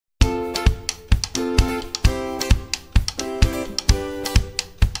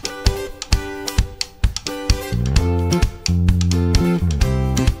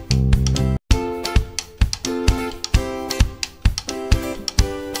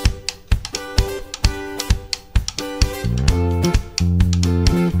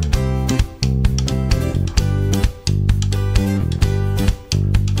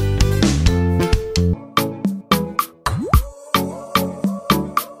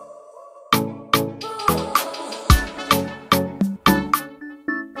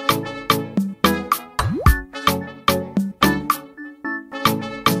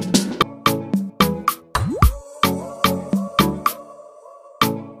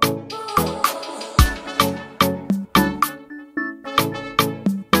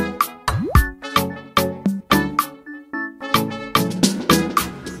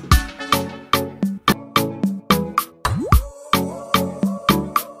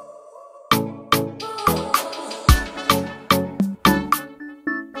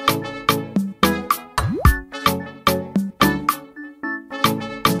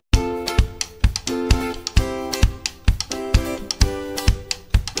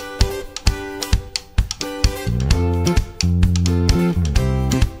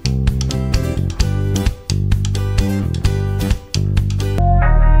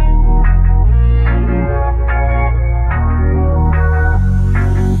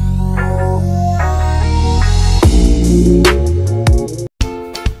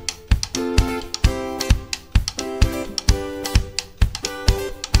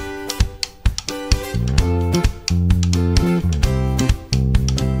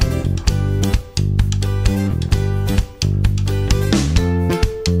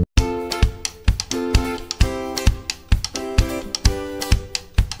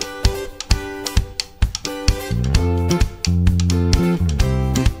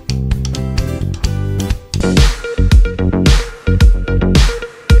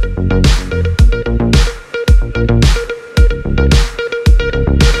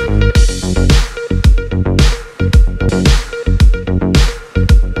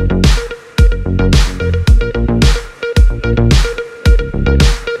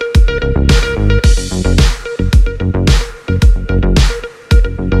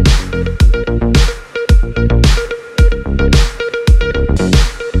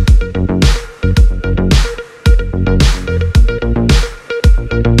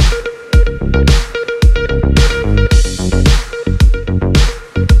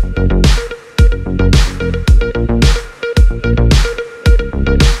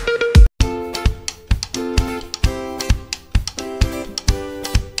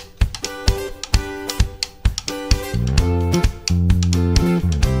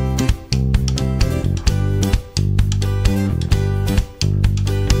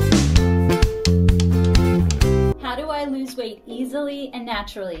weight easily and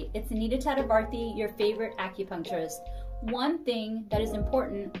naturally. It's Anita Tatavarthi, your favorite acupuncturist. One thing that is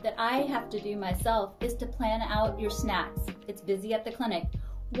important that I have to do myself is to plan out your snacks. It's busy at the clinic.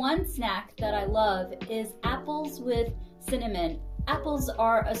 One snack that I love is apples with cinnamon. Apples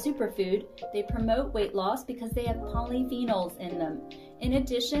are a superfood. They promote weight loss because they have polyphenols in them. In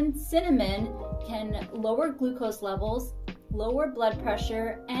addition, cinnamon can lower glucose levels, lower blood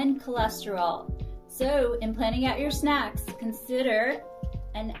pressure, and cholesterol. So in planning out your snacks, consider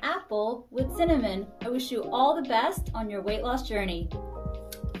an apple with cinnamon. I wish you all the best on your weight loss journey.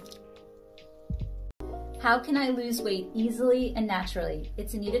 How can I lose weight easily and naturally?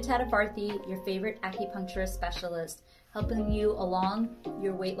 It's Anita Tatavarthi, your favorite acupuncturist specialist, helping you along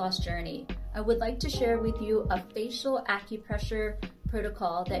your weight loss journey. I would like to share with you a facial acupressure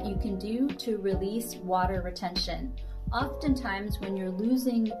protocol that you can do to release water retention. Oftentimes when you're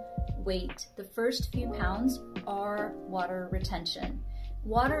losing weight, the first few pounds are water retention.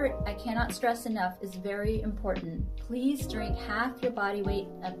 Water, I cannot stress enough, is very important. Please drink half your body weight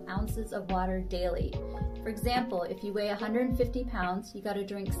of ounces of water daily. For example, if you weigh 150 pounds, you got to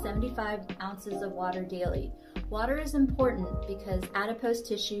drink 75 ounces of water daily. Water is important because adipose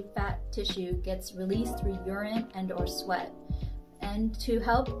tissue, fat tissue, gets released through urine and or sweat. And to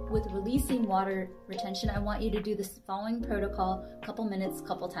help with releasing water retention, I want you to do this following protocol a couple minutes,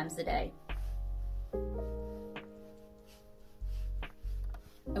 couple times a day.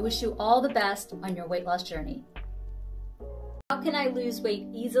 I wish you all the best on your weight loss journey. How can I lose weight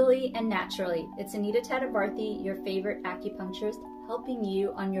easily and naturally? It's Anita Tatavarthi, your favorite acupuncturist, helping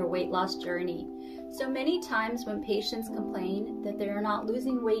you on your weight loss journey. So many times when patients complain that they are not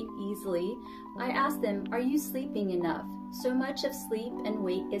losing weight easily, I ask them, are you sleeping enough? So much of sleep and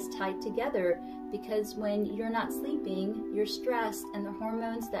weight is tied together because when you're not sleeping, you're stressed and the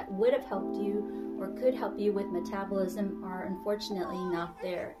hormones that would have helped you or could help you with metabolism are unfortunately not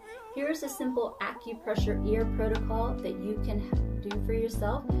there. Here's a simple acupressure ear protocol that you can do for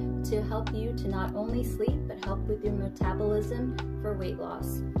yourself to help you to not only sleep but help with your metabolism for weight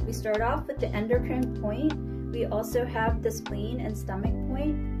loss. We start off with the endocrine point. We also have the spleen and stomach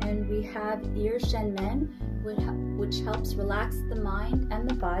point, and we have ear shenmen, which helps relax the mind and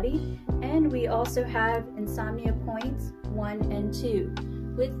the body. And we also have insomnia points 1 and 2.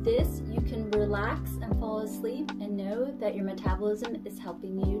 With this, you can relax and fall asleep and know that your metabolism is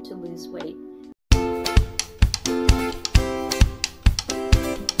helping you to lose weight.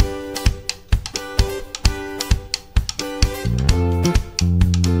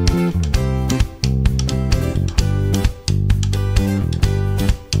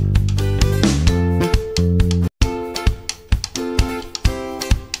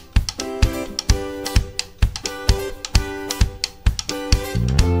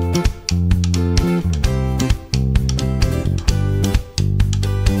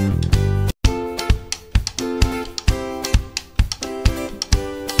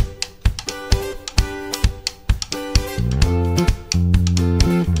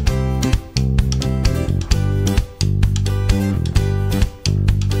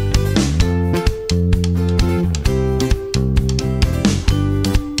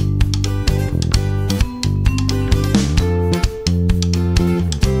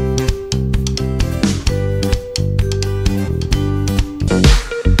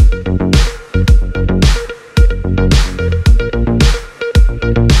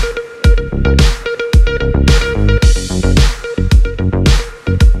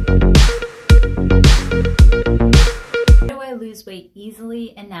 Weight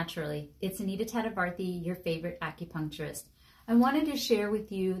easily and naturally. It's Anita Tatavarthi, your favorite acupuncturist. I wanted to share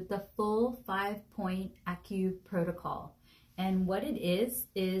with you the full 5-point acu protocol. And what it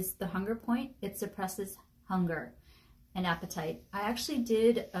is the hunger point. It suppresses hunger and appetite. I actually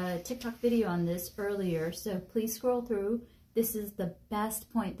did a TikTok video on this earlier, so please scroll through. This is the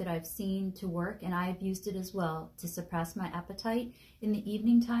best point that I've seen to work, and I've used it as well to suppress my appetite in the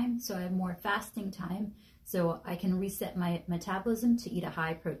evening time, so I have more fasting time, so I can reset my metabolism to eat a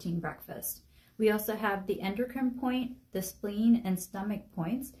high protein breakfast. We also have the endocrine point, the spleen and stomach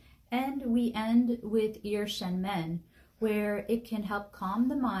points, and we end with ear shenmen, where it can help calm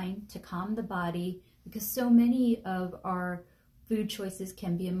the mind, to calm the body, because so many of our food choices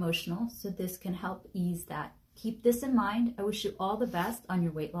can be emotional, so this can help ease that. Keep this in mind. I wish you all the best on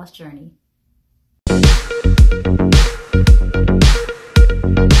your weight loss journey.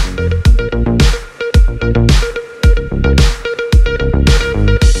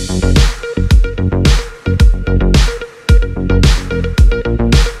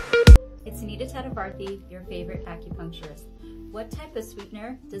 It's Anita Tatavarthi, your favorite acupuncturist. What type of sweetener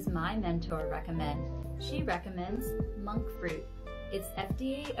trainer does my mentor recommend? She recommends monk fruit. It's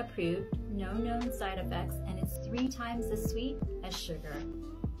FDA approved, no known side effects, and it's 3 times as sweet as sugar.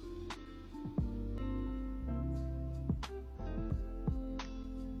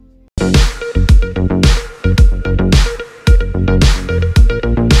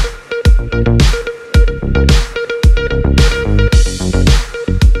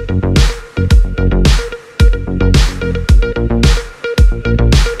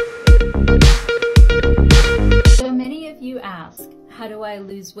 How do I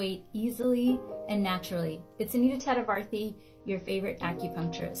lose weight easily and naturally? It's Anita Tadavarthi, your favorite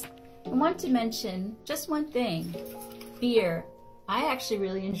acupuncturist. I want to mention just one thing, beer. I actually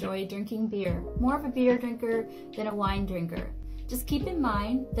really enjoy drinking beer, more of a beer drinker than a wine drinker. Just keep in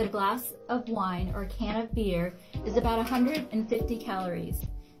mind that a glass of wine or a can of beer is about 150 calories.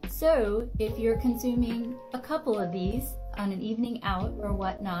 So if you're consuming a couple of these on an evening out or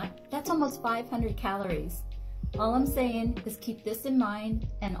whatnot, that's almost 500 calories. All I'm saying is keep this in mind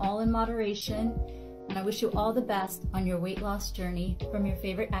and all in moderation, and I wish you all the best on your weight loss journey from your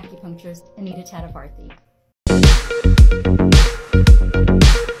favorite acupuncturist, Anita Tadavarthi.